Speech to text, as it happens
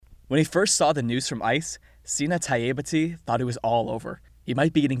When he first saw the news from ICE, Sina Tayyebati thought it was all over. He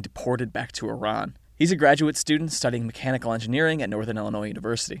might be getting deported back to Iran. He's a graduate student studying mechanical engineering at Northern Illinois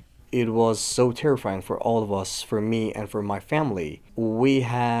University. It was so terrifying for all of us, for me and for my family. We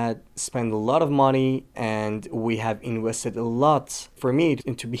had spent a lot of money and we have invested a lot for me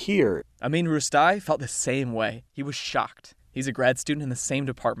to be here. Amin Rustai felt the same way. He was shocked. He's a grad student in the same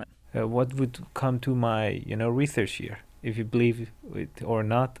department. What would come to my, research here? If you believe it or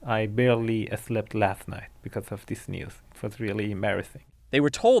not, I barely slept last night because of this news. It was really embarrassing. They were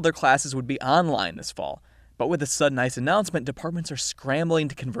told their classes would be online this fall. But with the sudden ICE announcement, departments are scrambling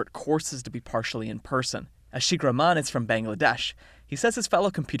to convert courses to be partially in person. Ashik Rahman is from Bangladesh. He says his fellow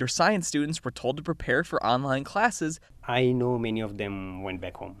computer science students were told to prepare for online classes. I know many of them went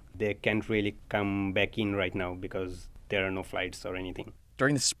back home. They can't really come back in right now because there are no flights or anything.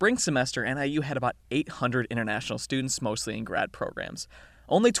 During the spring semester, NIU had about 800 international students, mostly in grad programs.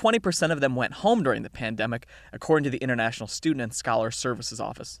 Only 20% of them went home during the pandemic, according to the International Student and Scholar Services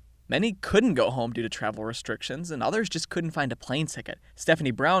Office. Many couldn't go home due to travel restrictions, and others just couldn't find a plane ticket.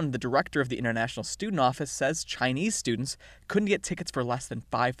 Stephanie Brown, the director of the International Student Office, says Chinese students couldn't get tickets for less than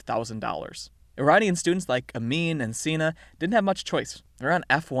 $5,000. Iranian students like Amin and Sina didn't have much choice. They're on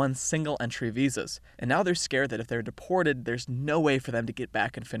F1 single-entry visas, and now they're scared that if they're deported, there's no way for them to get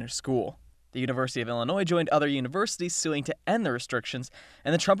back and finish school. The University of Illinois joined other universities suing to end the restrictions,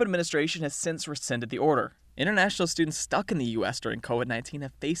 and the Trump administration has since rescinded the order. International students stuck in the U.S. during COVID-19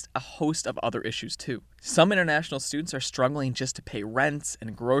 have faced a host of other issues, too. Some international students are struggling just to pay rent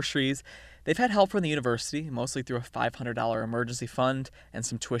and groceries. They've had help from the university, mostly through a $500 emergency fund and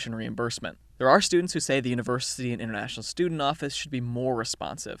some tuition reimbursement. There are students who say the University and International Student Office should be more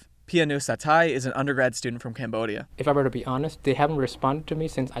responsive. Pianu Satai is an undergrad student from Cambodia. If I were to be honest, they haven't responded to me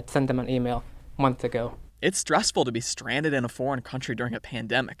since I sent them an email months ago. It's stressful to be stranded in a foreign country during a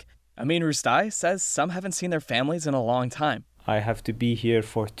pandemic. Amin Rustai says some haven't seen their families in a long time. I have to be here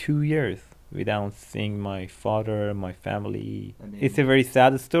for 2 years without seeing my father, my family. It's a very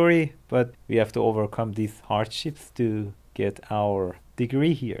sad story, but we have to overcome these hardships to get our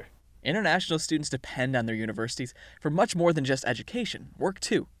degree here. International students depend on their universities for much more than just education, work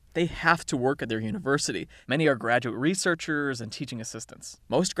too. They have to work at their university. Many are graduate researchers and teaching assistants.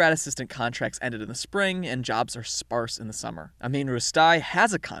 Most grad assistant contracts ended in the spring, and jobs are sparse in the summer. Amin Rustai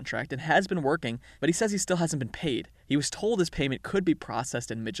has a contract and has been working, but he says he still hasn't been paid. He was told his payment could be processed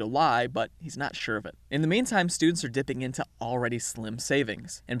in mid-July, but he's not sure of it. In the meantime, students are dipping into already slim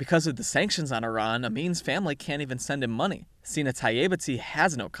savings. And because of the sanctions on Iran, Amin's family can't even send him money. Sina Tayyebati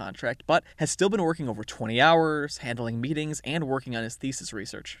has no contract, but has still been working over 20 hours, handling meetings, and working on his thesis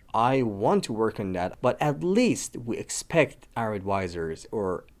research. I want to work on that, but at least we expect our advisors,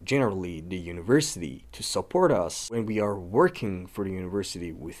 or generally the university, to support us when we are working for the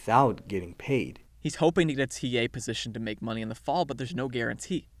university without getting paid. He's hoping to get a TA position to make money in the fall, but there's no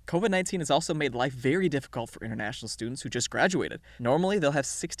guarantee. COVID-19 has also made life very difficult for international students who just graduated. Normally, they'll have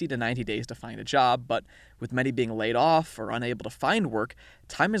 60 to 90 days to find a job, but with many being laid off or unable to find work,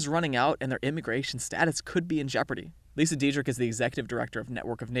 time is running out and their immigration status could be in jeopardy. Lisa Diedrich is the executive director of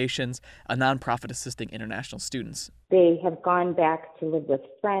Network of Nations, a nonprofit assisting international students. They have gone back to live with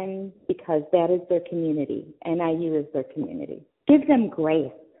friends because that is their community. NIU is their community. Give them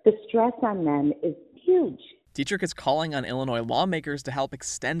grace. The stress on them is huge. Diedrich is calling on Illinois lawmakers to help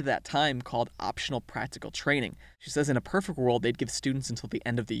extend that time called optional practical training. She says in a perfect world, they'd give students until the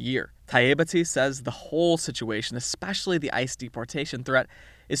end of the year. Tayyebati says the whole situation, especially the ICE deportation threat,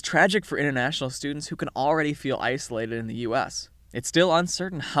 is tragic for international students who can already feel isolated in the U.S. It's still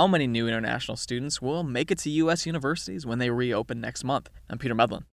uncertain how many new international students will make it to U.S. universities when they reopen next month. I'm Peter Medlin.